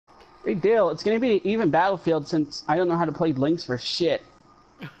Big deal. It's gonna be an even battlefield since I don't know how to play Lynx for shit.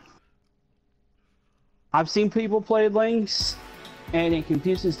 I've seen people play Lynx, and it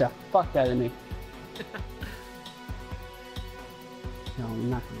confuses the fuck out of me. No, I'm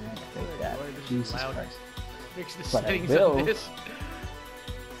not gonna take that. Jesus Christ. Fix the But I settings will. of this.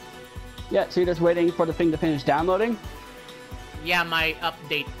 Yeah, so you're just waiting for the thing to finish downloading? Yeah, my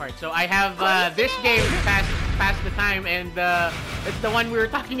update part. So I have this game past the time, and it's the one we were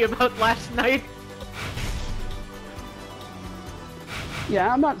talking about last night.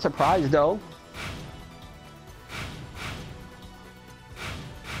 Yeah, I'm not surprised though.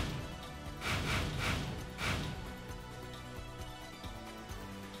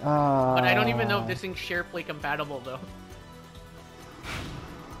 But I don't even know if this thing's SharePlay compatible though.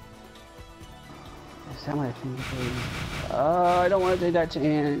 Is that what I think it is? I don't want to take that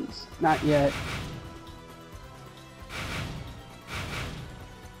chance. Not yet.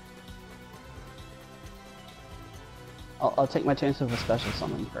 I'll take my chance of a special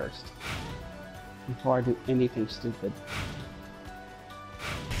summon first. Before I do anything stupid.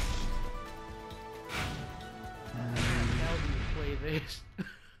 How do you play this?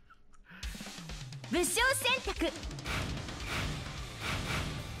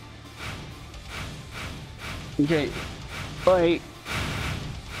 Okay, like,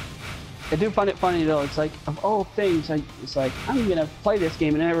 I do find it funny though. It's like, of all things, it's like, I'm gonna play this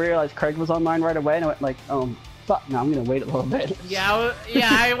game, and then I realized Craig was online right away, and I went like, fuck, no, I'm gonna wait a little bit. Yeah,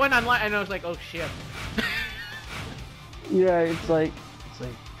 I went online and I was like, oh shit. Yeah, it's like,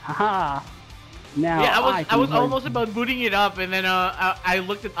 haha. Now Yeah, I was can almost about booting it up, and then I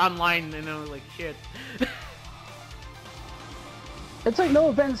looked at online and I was like, shit. It's like no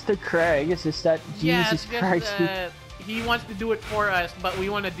offense to Craig. It's just that Yeah, Jesus it's just, Christ. he wants to do it for us, but we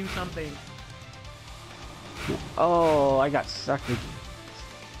want to do something. Oh, I got suckered.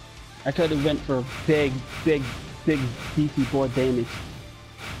 I could have went for big, beefy board damage.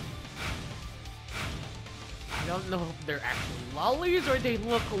 I don't know if they're actually lollies or they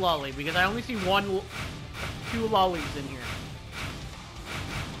look lolly, because I only see two lollies in here.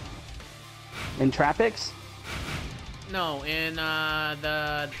 In Trapix? No, in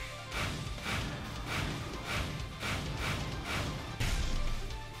the...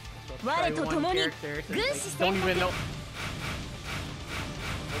 So try one character since I don't even know...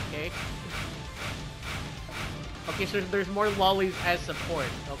 Okay. Okay, so there's more lollies as support.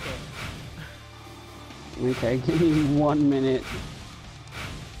 Okay. Okay, give me 1 minute.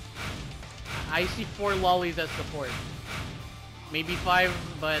 I see 4 lollies as support. Maybe 5,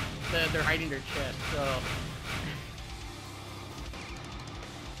 but they're hiding their chest, so...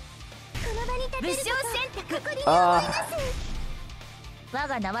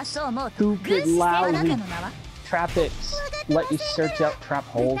 Stupid lousy Trapix. Let you search out trap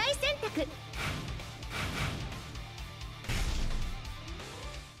holes.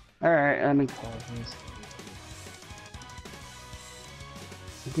 Alright, let me close this.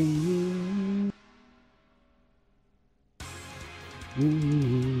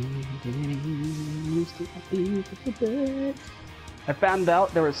 I found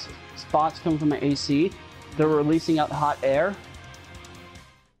out there was spots coming from my AC. They were releasing out hot air.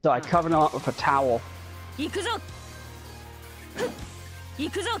 So I covered them up with a towel.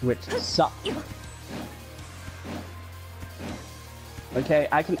 Which sucked. Okay,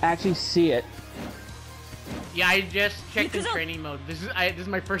 I can actually see it. Yeah, I just checked in training mode. This is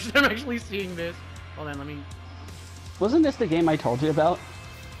my first time actually seeing this. Hold on, let me... Wasn't this the game I told you about?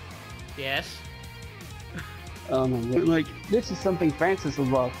 Yes. Oh my god. Like, this is something Francis would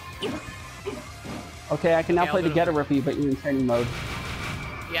love. Okay, I can now play the Getter with you, but you're in training mode.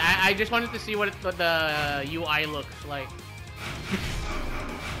 Yeah, I just wanted to see what the UI looks like.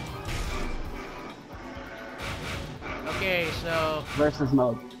 Okay, so... Versus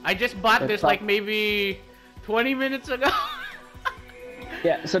mode. I just bought this like maybe 20 minutes ago.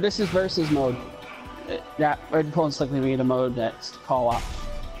 Yeah, so this is versus mode. Yeah, Red Bull and Slickly made a mode that's call-up.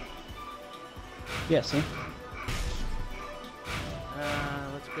 Yeah, see?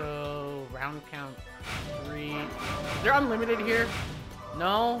 Let's go round count 3. Is there unlimited here?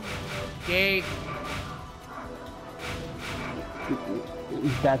 No? Yay.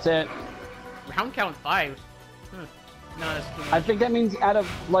 That's it. Round count 5? No, that's too much. I think that means out of,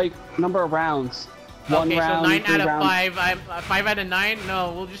 like, number of rounds. One okay, round, so 9 out of rounds. 5. 5 out of 9?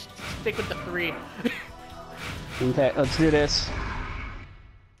 No, we'll just stick with the 3. Okay, let's do this.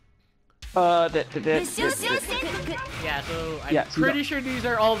 Yeah, so I'm pretty sure these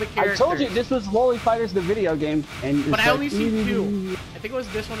are all the characters. I told you this was Lolly Fighters, the video game, and but I only see 2. I think it was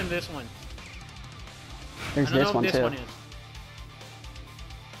this one and this one. There's I don't this know one if this too. one is.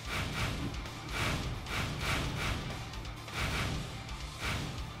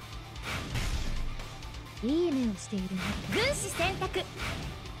 いい目をしているね。軍師選択。シ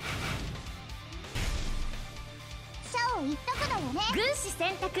ャオ一択だよね。軍師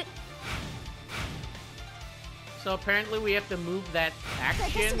選択。 So apparently we have to move that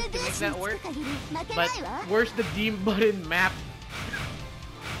action to make that work. But where's the D button map?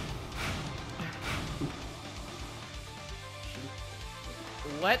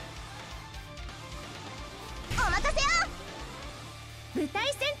 What?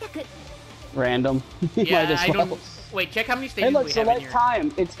 Random. Yeah, I don't... Wait, check how many stages hey, look, we have in select here.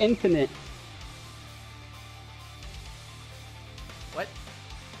 time. It's infinite. What?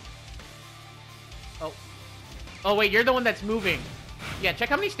 Oh. Oh, wait, you're the one that's moving. Yeah, check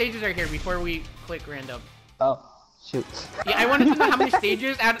how many stages are here before we click random. Oh, shoot. Yeah, I wanted to know how many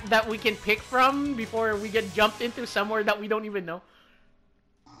stages that we can pick from before we get jumped into somewhere that we don't even know.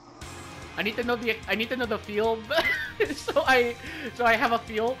 I need to know the field, so I have a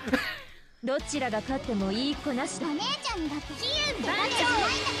feel. どちらが勝ってもいい子なしだ。お姉ちゃんにだって飛燕番長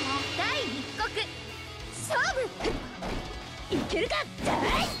第一国勝負いけるか。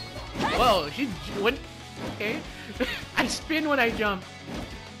 Whoa, she went. Okay, I spin when I jump.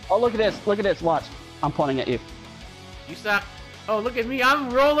 Oh, look at this! Look at this! Watch, I'm pointing at you. You suck. Oh, look at me! I'm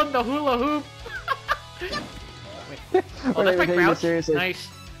rolling the hula hoop. Wait. Oh, that's my crouch. Nice.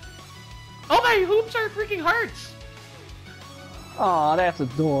 Oh, my hoops are freaking hearts. Aw, that's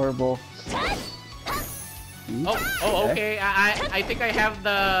adorable. Oh, okay. I think I have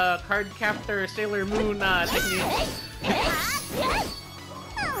the card captor Sailor Moon technique.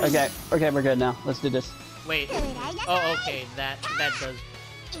 Okay, we're good now. Let's do this. Wait. Oh, okay. That does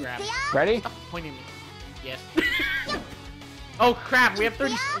grab. Ready? Stop pointing me. Yes. Oh crap! We have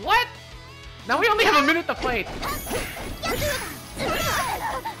 30. What? Now we only have a minute to play.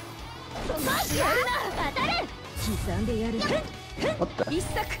 What the?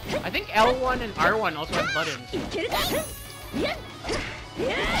 I think L1 and R1 also have buttons.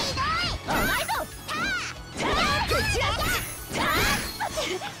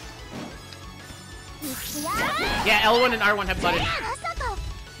 Yeah, L1 and R1 have buttons.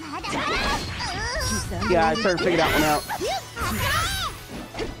 Yeah, I started figuring that one out.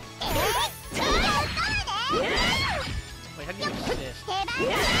 Wait, how do you use this?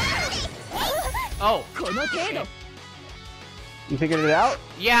 Oh. Okay. You figured it out?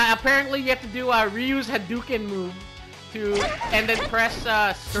 Yeah, apparently you have to do a Ryu's Hadouken move to, and then press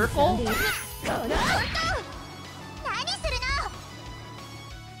circle.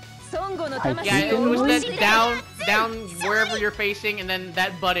 Yeah, it was that down wherever you're facing, and then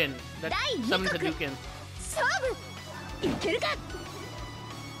that button that summons Hadouken.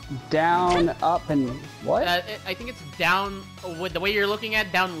 Down, up, and what? I think it's down with the way you're looking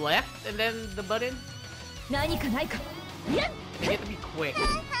at, down left, and then the button. You have to be quick.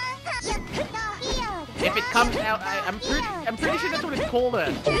 If it comes out, I'm pretty sure that's what it's called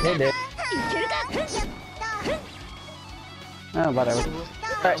as. Oh, whatever.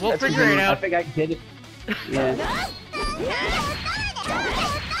 Right, we'll figure it out. I think I get it. Yeah.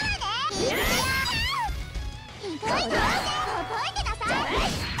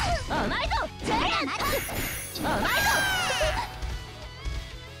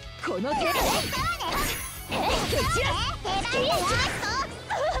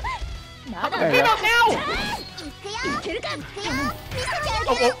 Get up now!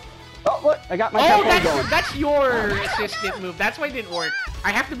 Oh, what? I got my campaign going. That's your assistant move. That's why it didn't work.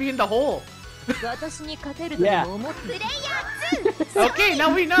 I have to be in the hole. Yeah. Okay,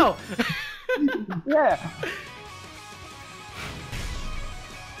 now we know. Yeah.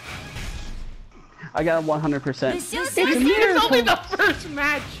 I got a 100%. It's only the first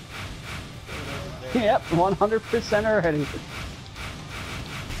match. Yep, 100% already.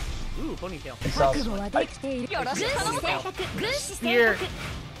 Ooh, ponytail. Spear. Okay,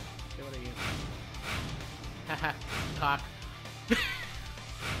 what are you? Haha, cock.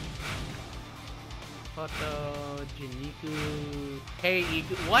 Photo, Jiniku. Hey,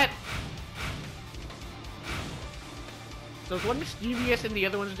 what? So is one mischievous and the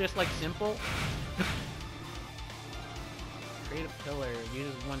other one's just like simple? Create a pillar,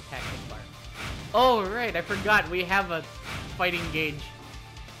 uses one tactic bar. Oh, right, I forgot we have a fighting gauge.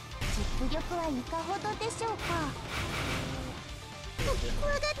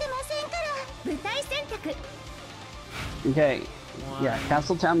 Okay. Yeah,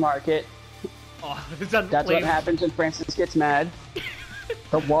 Castletown Market. Oh, that's what happens when Francis gets mad.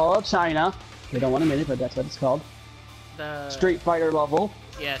 The Wall of China. We don't want to admit it, but that's what it's called. The... Street Fighter level.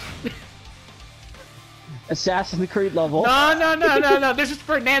 Yes. Assassin's Creed level. No. This is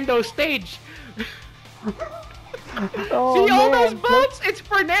Fernando's stage. Oh, see all man. those boats? It's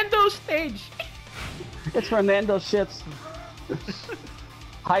Fernando's stage. It's Fernando shits.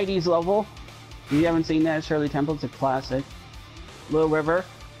 Heidi's level. If you haven't seen that, Shirley Temple, it's a classic. Little River.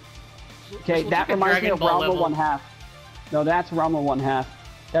 Okay, that like reminds me of Rama level. 1/2. No, that's Rama 1/2.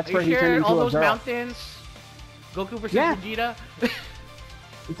 That's Are where you he turned sure? into All a those girl. mountains? Goku versus Yeah. Vegeta?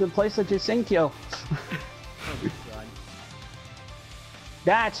 It's a place that Jisenkyo. Oh my god.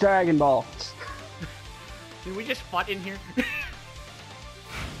 That's Dragon Ball. Did we just fought in here?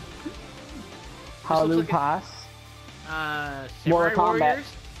 Halu like Pass. Samurai Mortal Kombat. Warriors?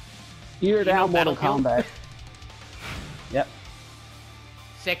 You're know down Mortal Battlefield? Kombat. Yep.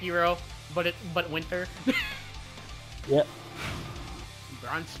 Sekiro, but winter. Yep.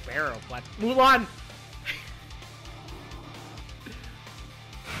 Bronze Sparrow. What? Mulan!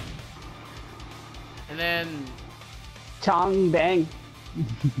 And then... Chang Bang.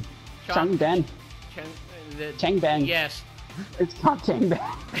 Chang Ben. Chang Bang. Yes. It's not Chang Bang.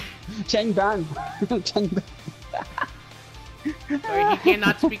 Chang Ban. Chang Ban. Sorry, he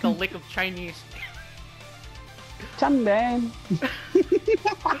cannot speak a lick of Chinese. Chang Bang.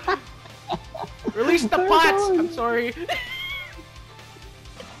 Release the pots! I'm sorry.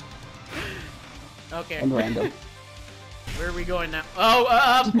 Okay. And random. Where are we going now? Oh,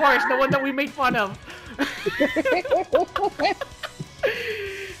 of course, the one that we made fun of.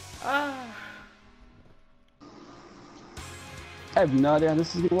 I have no idea how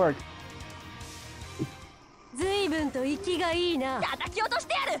this is gonna work. 随分と息がいいな。叩き落とし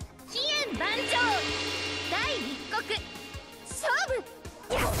てやる。飛燕万丈。第一国。勝負。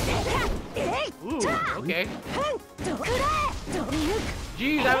 Ooh, okay. どくらえ。どみぬく。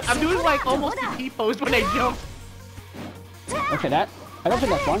 Jeez, I'm doing like almost a T-pose when I jump. Okay, that... I don't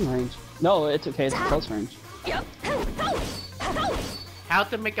think that's long range. No, it's okay, it's close range. How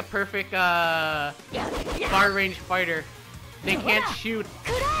to make a perfect far-range fighter. They can't shoot.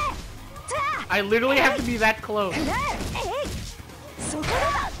 I literally have to be that close.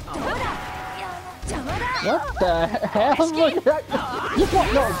 What the hell? Look at that. You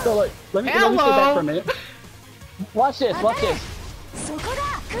can't, no, so like, let me sit back for a minute. Watch this, watch this.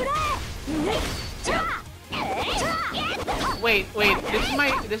 Wait,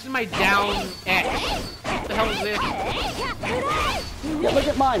 this is my down X. What the hell is this? Yeah, look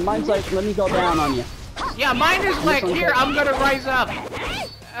at mine. Mine's like, let me go down on you. Yeah, mine is like, here, I'm gonna rise up.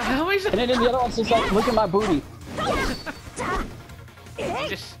 How is it? And then the other one's just like, look at my booty.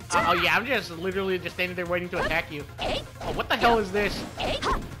 Just, oh yeah, I'm just literally just standing there waiting to attack you. Oh, what the hell is this?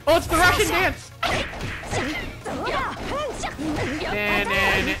 Oh, it's the Russian dance!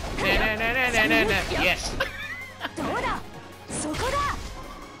 Yes.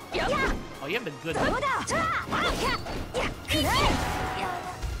 Oh, you have the good one.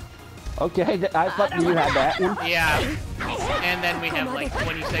 Okay, I thought you had that one. Yeah. And then we have like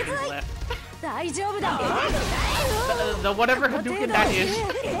 20 seconds left. The whatever Hadouken that is.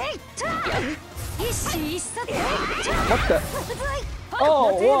 What the?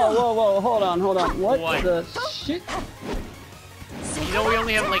 Oh, whoa, hold on. What the shit? You know we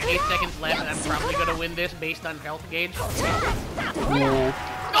only have like 8 seconds left and I'm probably gonna win this based on health gauge. Yeah.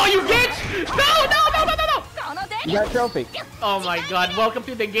 Oh, you bitch! No! You got a trophy. Oh my god, welcome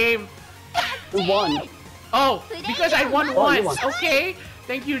to the game. You won. Oh, because I won Oh, you once. won. Okay,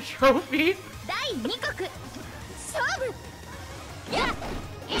 thank you, trophy. Oh,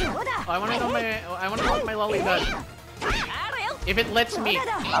 I wanna know what my lolly does. If it lets me.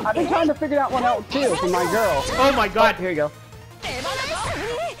 I've been trying to figure out one out too for my girl. Oh my god. Here you go.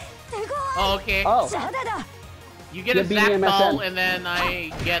 Oh, okay. Oh. You get a The zap BDMSN. ball and then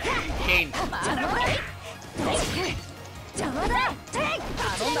I get chained.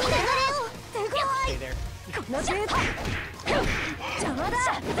 Stay there.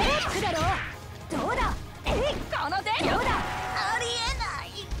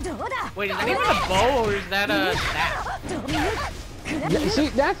 Wait, is that even a bow or is that a staff? Yeah, see,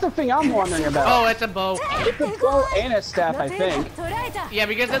 that's the thing I'm wondering about. Oh, it's a bow. It's a bow and a staff, I think. Yeah,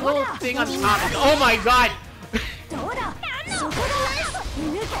 because that little thing on top. Oh my god!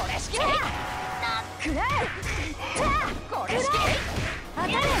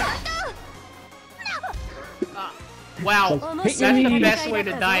 Wow, that's the best way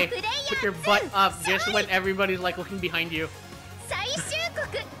to die. Put your butt up just when everybody's like looking behind you.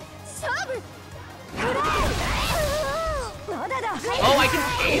 Oh, I can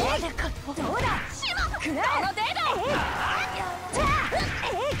change?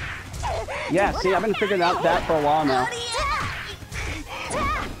 Yeah, see, I've been figuring out that for a while now.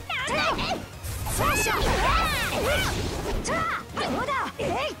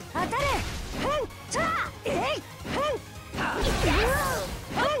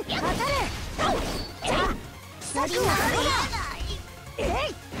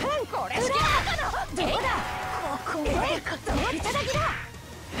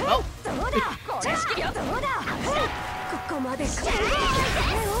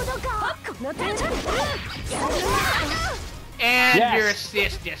 And Yes. your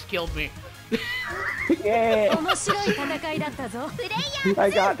assist just killed me. Yeah. I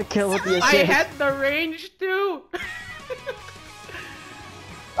got the kill with the assist. I had the range too.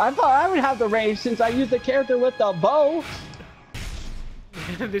 I thought I would have the range since I used the character with the bow.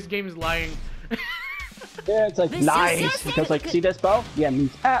 This game is lying. Yeah, it's like nice because like see this bow? Yeah, it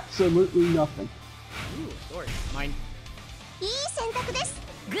means absolutely nothing. Ooh, sword. Mine.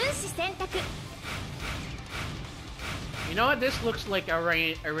 You know what? This looks like a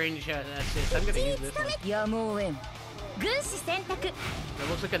range assist. I'm gonna use this one. It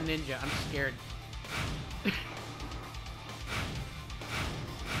looks like a ninja. I'm scared.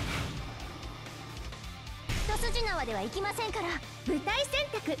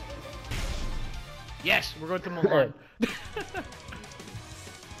 Yes, we're going to Mulan.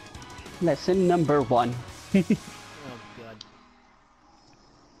 Lesson number 1. Oh god.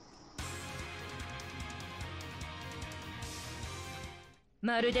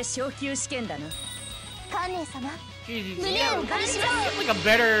 Jesus, yeah, that's like a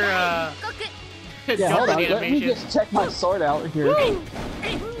better Yeah, hold on. jumping Let me animation. just check my sword out here.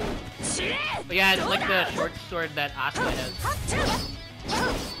 But yeah, it's like the short sword that Asuka has.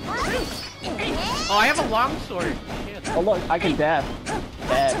 Oh, I have a long sword. Shit. Oh look, I can dab.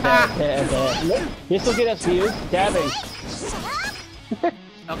 Dab, dab, dab, dab. Look, this will get us views. Dabbing.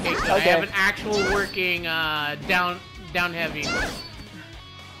 Okay, good. I have an actual working down heavy.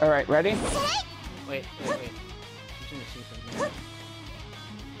 All right, ready? Wait. I'm just gonna see something.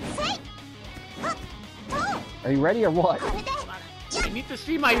 Are you ready or what? I need to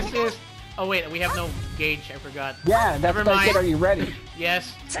see my assist. Oh wait, we have no gauge. I forgot. Yeah, that's Never what I said. mind. Are you ready?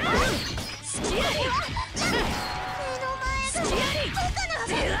 Yes.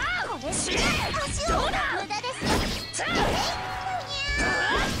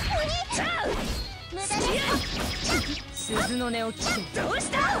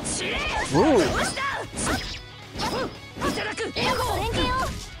 Ooh.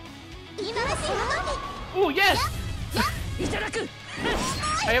 Oh yes.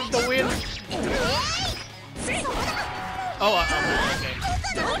 I have the win. Oh, okay.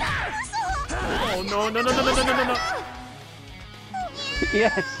 Oh no.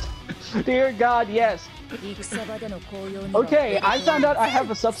 Yes. Dear God, yes. Okay, I found out I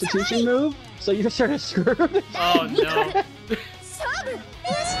have a substitution move, so you're sort of screwed. Oh no.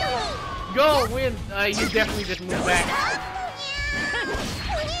 Go win. You definitely just move back.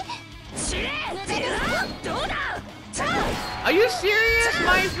 Are you serious?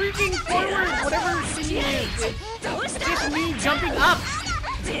 My freaking forward, whatever thing it is, it's just me jumping up.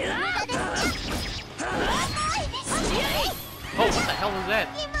 Oh, what the hell was that?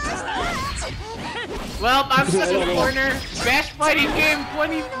 Well, I'm stuck in the corner. Best fighting game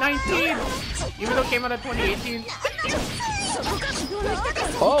 2019, even though it came out in 2018.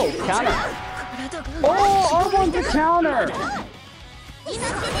 Oh, counter. Oh, R1's a counter.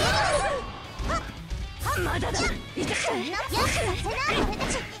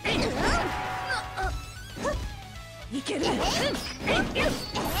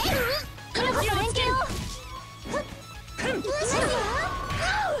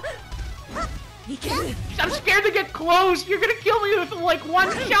 I'm scared to get close. You're gonna kill me with like one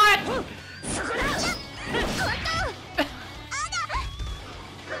shot.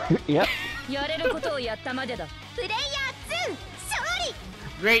 Yep.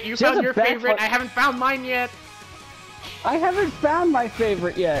 Great, you She has found a your back favorite. foot. I haven't found mine yet. I haven't found my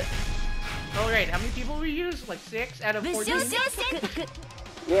favorite yet. Oh, right. How many people we use? Like 6 out of 14?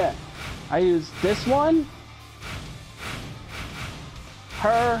 Yeah. I use this one,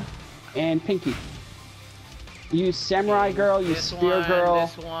 her, and Pinky. You use Samurai Girl, you use This Spear one, Girl,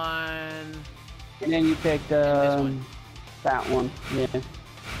 this one. and then you picked this one. that one. Yeah.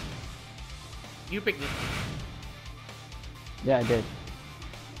 You pick this one. Yeah, I did.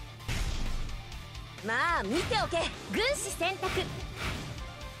 Okay,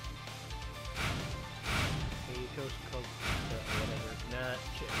 you chose Coke, whatever.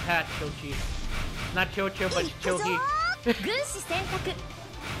 Not Chochi. Not Chocho, but Choki.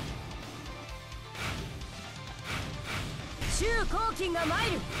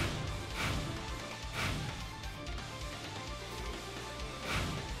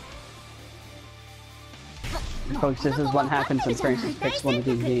 Folks, this is what happens when Francis picks one of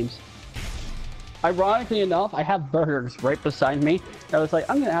these games. Ironically enough, I have burgers right beside me. I was like,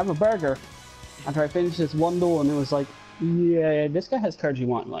 I'm gonna have a burger. after I finished this one duel, and it was like, yeah, this guy has cards you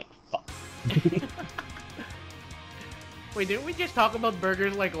want. I'm like, fuck. Wait, didn't we just talk about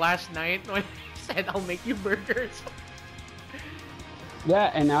burgers like last night when I said I'll make you burgers?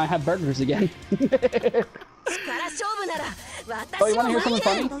 Yeah, and now I have burgers again. Oh, you want to hear something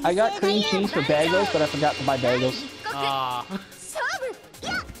funny? I got cream cheese for bagels, but I forgot to buy bagels.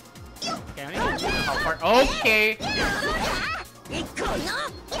 Okay.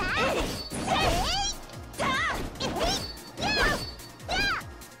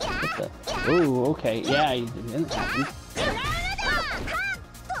 Ooh, okay, yeah, it didn't happen.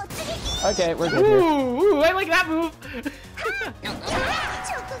 Okay, we're good here. Ooh, I like that move.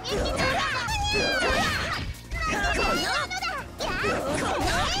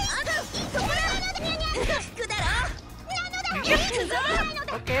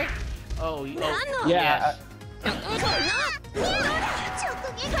 Okay. Oh, yeah.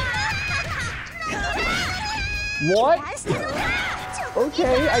 What?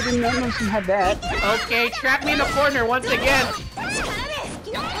 Okay, I didn't know she had that. Okay, trap me in the corner once again.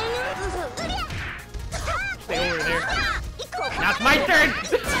 Stay over there. Now it's my turn.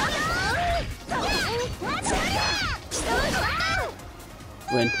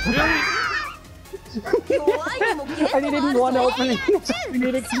 Win. I didn't want to open it. I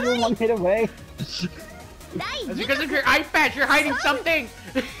needed to do one hit away. That's because of your eye patch. You're hiding something.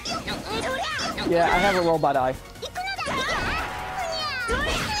 Yeah, I have a robot eye.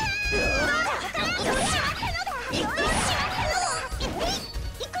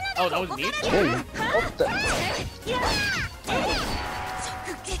 Oh, that was me? Oh, what the?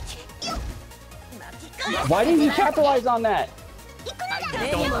 Why didn't you capitalize on that?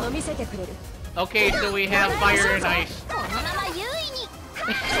 Okay, so we have fire and ice.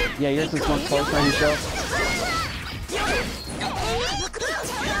 Yeah, yours is more close range though.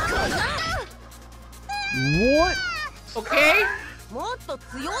 What? Okay. Oh,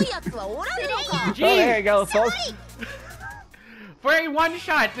 there you go, folks. For a one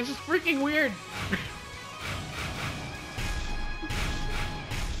shot, this is freaking weird.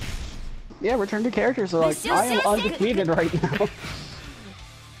 Yeah, return to character, so like, I am undefeated right now.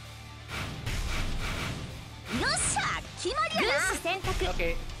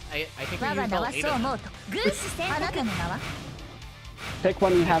 Okay, I think we used all 8 of them. Pick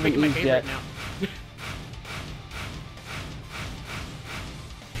one you haven't My used favorite yet. now.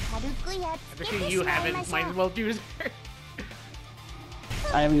 Especially you haven't, might as well use her.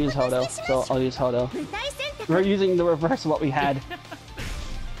 I haven't used Hodo, so I'll use Hodo. We're using the reverse of what we had.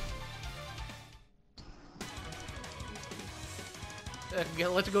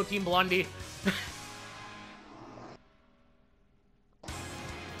 Let's go Team Blondie.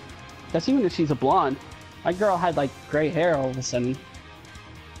 That's even if she's a blonde. My girl had like gray hair all of a sudden.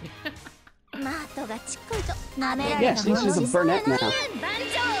 Yeah, she's a brunette now.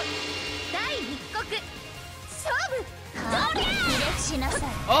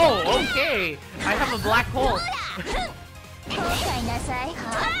 Oh, okay. I have a black hole.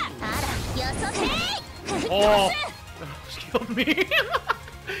 Oh, killed me.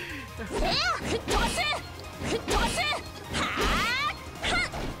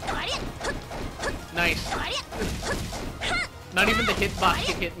 Nice. Not even the hitbox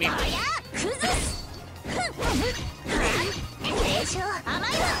can hit me.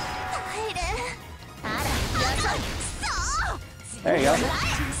 There you go.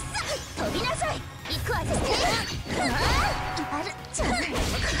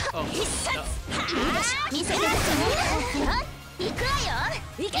 Oh,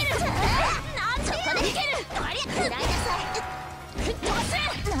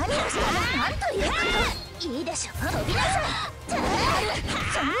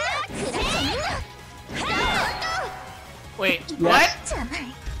 wait, what?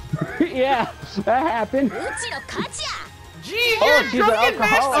 Yeah, that happened. Jeez, Oh, you're a she's an drunken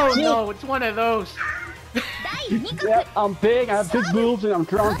master! Oh alcoholic. no, it's one of those. Yeah, I'm big, I have big boobs, and I'm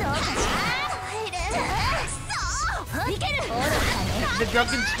drunk. The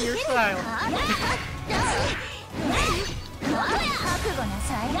drunken spear style.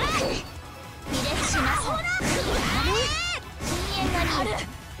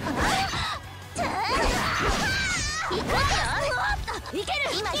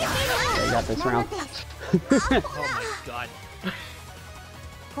 I got this round. Oh my god.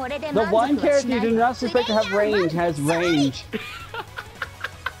 The one character you do not suspect to have range has range.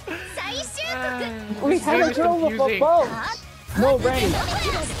 We had a girl with a bow. No range.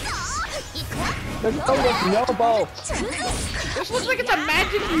 There's almost no bow. This looks like it's a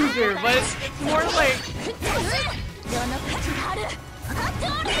magic user, but it's more like...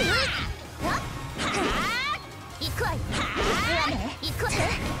 Wait,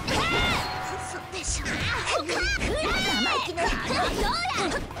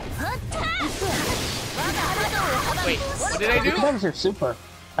 what did I do? That was your super.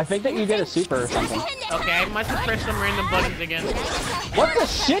 I think that you did a super or something. Okay, I must have pressed some random buttons again. What the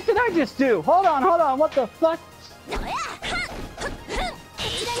shit did I just do? Hold on, what the fuck? Yeah.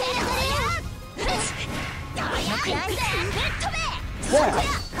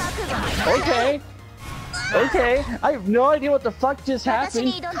 Okay, I have no idea what the fuck just happened.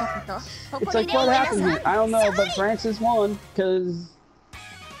 It's like, what happened here? I don't know, but Francis won, because...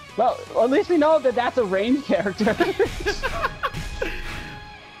 Well, at least we know that that's a ranged character. Okay,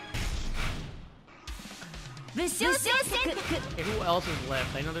 who else is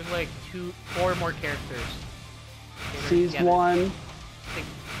left? I know there's like 4 more characters. She's one. I think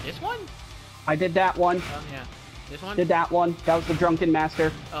this one? I did that one. Oh, yeah. This one? Did that one. That was the Drunken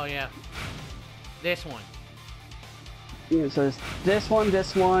Master. Oh, yeah. This one. Yeah, so there's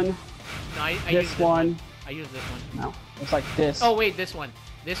this one. No, I this used this one. I used this one. No, it's like this. Oh, wait, this one.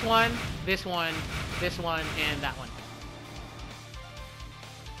 This one, and that one.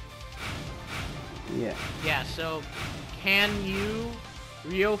 Yeah. Yeah, so can you,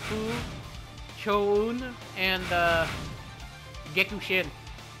 Ryofu, Choun, and Gekushin.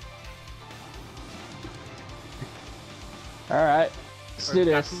 Alright, let's do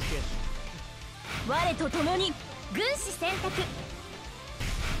this.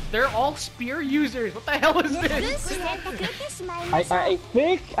 They're all spear users. What the hell is this? I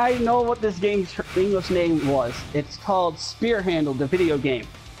think I know what this game's English name was. It's called Spear Handle, the video game.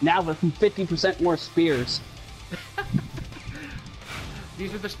 Now with 50% more spears.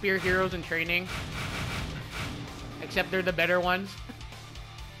 These are the spear heroes in training. Except they're the better ones.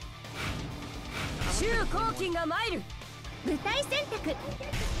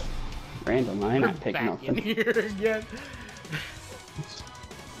 Random, I'm not picking Back in nothing. here again.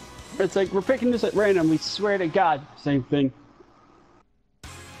 It's like, we're picking this at random, we swear to God. Same thing.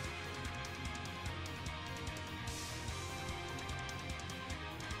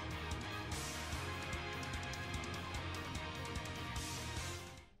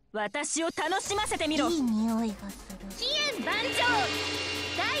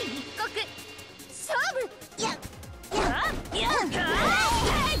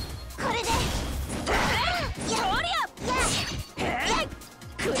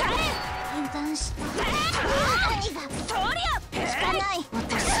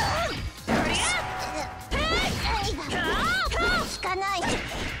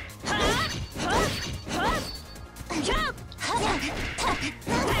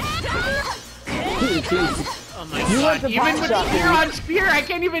 Oh my god, even with the spear on spear, I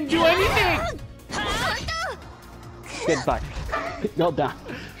can't even do anything! Goodbye. Well done.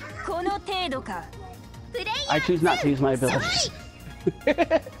 I choose not to use my abilities.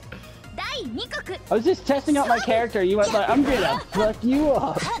 I was just testing out my character, you went like, I'm gonna fuck you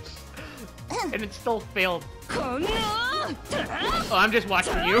up. And it still failed. Oh, I'm just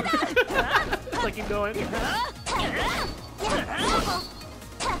watching you. Like keep going.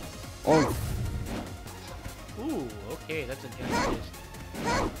 Oh. Ooh, okay, that's a good twist.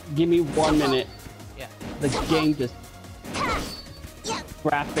 Give me 1 minute. Yeah. The game just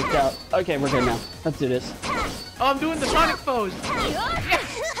graphicked out. Okay, we're good now. Let's do this. Oh, I'm doing the Sonic pose.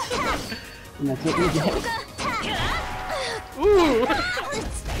 And that's what we get. Ooh.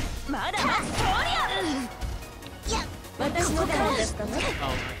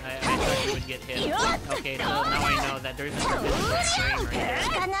 Oh, I thought you would get hit. Okay, so now I know that there's a frame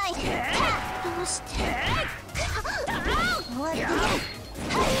right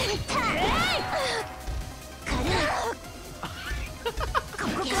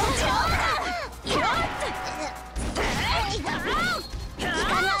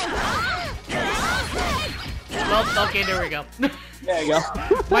Well, okay, there we go. There you go.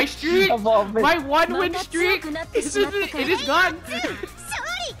 My streak, Evolving. my 1-win streak, it is gone.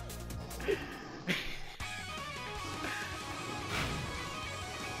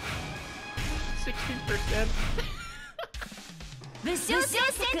 16%.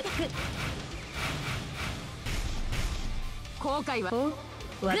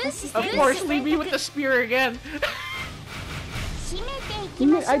 Of course, leave me with the spear again.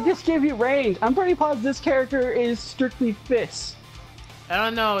 I just gave you range. I'm pretty positive this character is strictly fists. I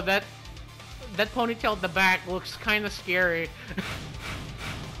don't know, that ponytail at the back looks kind of scary.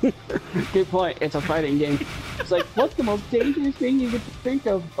 Good point. It's a fighting game. It's like, what's the most dangerous thing you could think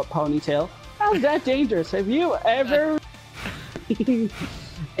of? A ponytail. How's that dangerous? Have you ever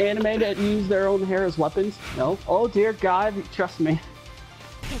anime that use their own hair as weapons? No. Oh dear God, trust me.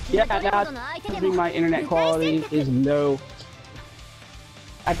 Yeah, now I think my internet quality is low.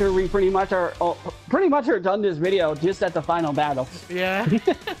 After we pretty much are done this video just at the final battle. Yeah.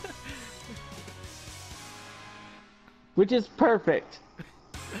 Which is perfect.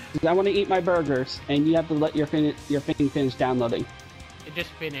 I want to eat my burgers, and you have to let your thing finish downloading. It just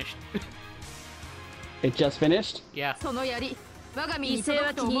finished. It just finished? Yeah. Then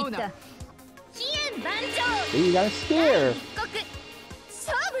you got a spear.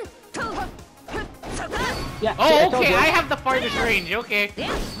 Yeah. Oh, okay. I have the farthest range. Okay.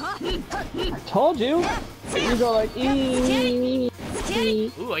 I told you. You go like.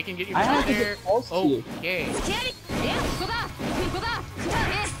 Ooh, I can get you I from have to there. get close to you. Okay.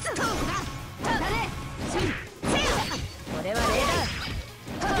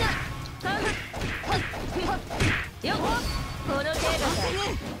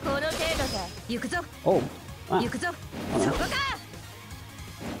 Oh. Wow.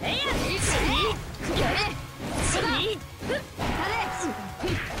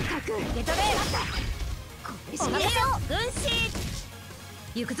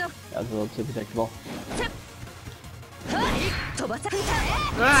 That was a little too predictable.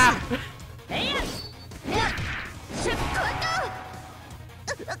 Ah!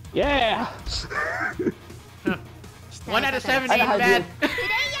 Yeah! 1 out of 7 I ain't had bad.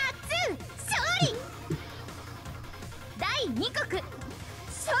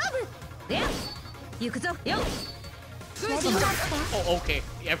 Oh, okay.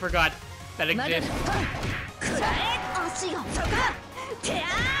 Yeah, I forgot that exists.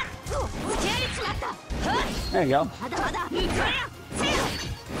 There you go.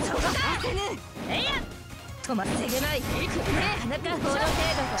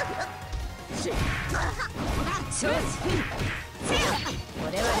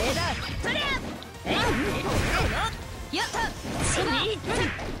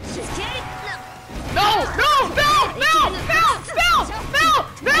 No! No! No! No! No! No! No!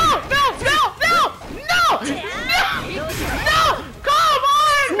 No! No! No! No! No! No! Come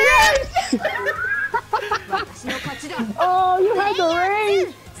on, man! Oh, you had the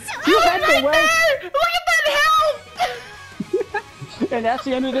range! You had the range! Look at that health! And that's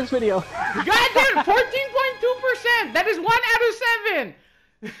the end of this video. God damn, 14.2%! That is 1 out of 7!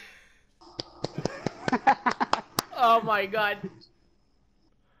 Oh my god.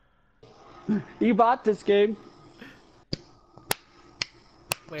 You bought this game.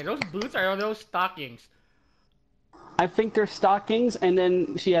 Wait, those boots are those stockings? I think they're stockings, and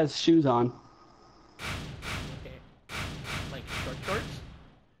then she has shoes on. Okay. Like short shorts?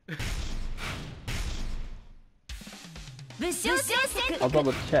 I'll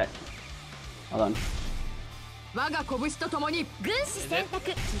double check. Hold on.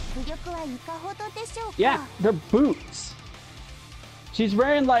 Yeah, they're boots. She's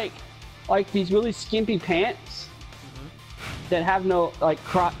wearing like these really skimpy pants that have no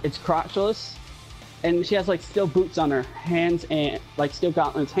it's crotchless, and she has like steel boots on her hands and like steel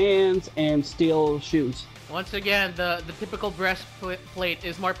gauntlets hands and steel shoes. Once again, the typical breastplate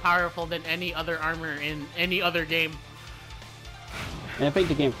is more powerful than any other armor in any other game. And I think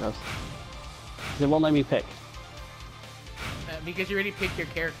the game froze. It won't let me pick. Because you already picked your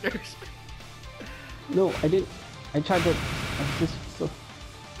characters. No, I didn't. I tried to. I just so.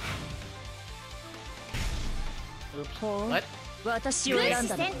 Oops. What?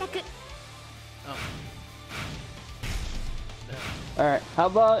 Oh. Alright, how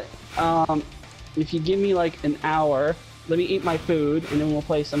about if you give me like an hour, let me eat my food, and then we'll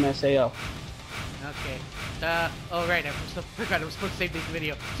play some SAO. Okay. Oh right, I forgot I was supposed to save this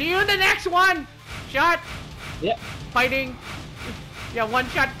video. See you in the next one! Shot! Yep. Fighting! Yeah,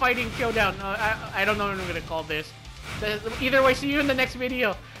 one-shot fighting showdown. I don't know what I'm gonna call this. Either way, see you in the next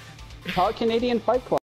video. Call it Canadian Fight Club.